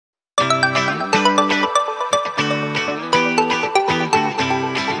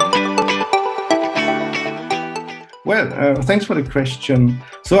Well, thanks for the question.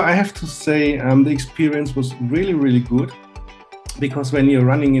 So I have to say the experience was really, really good, because when you're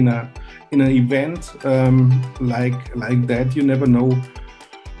running in an event like that, you never know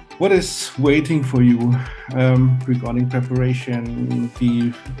what is waiting for you regarding preparation,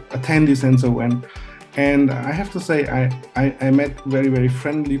 the attendees, and so on. And I have to say, I met very, very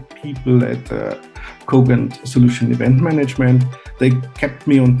friendly people at Cogent Solution Event Management. They kept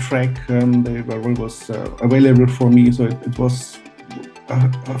me on track. They were always available for me. So it was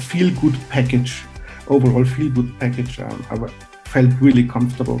a feel-good package, overall feel-good package. I felt really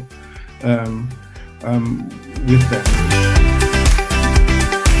comfortable with that.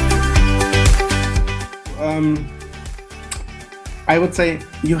 I would say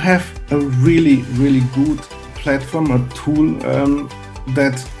you have a really, really good platform, a tool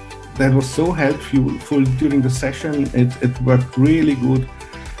that was so helpful during the session. It worked really good,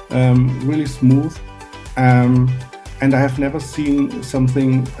 really smooth, and I have never seen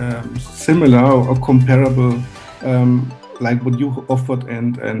something similar or comparable like what you offered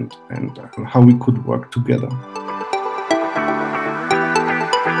and how we could work together.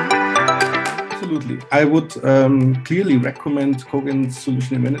 Absolutely. I would clearly recommend Cogent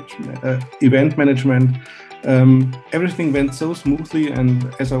Solution Event Management. Everything went so smoothly,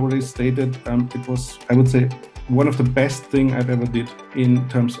 and as I already stated, it was, I would say, one of the best things I've ever did in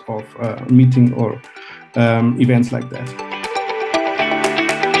terms of meeting or events like that.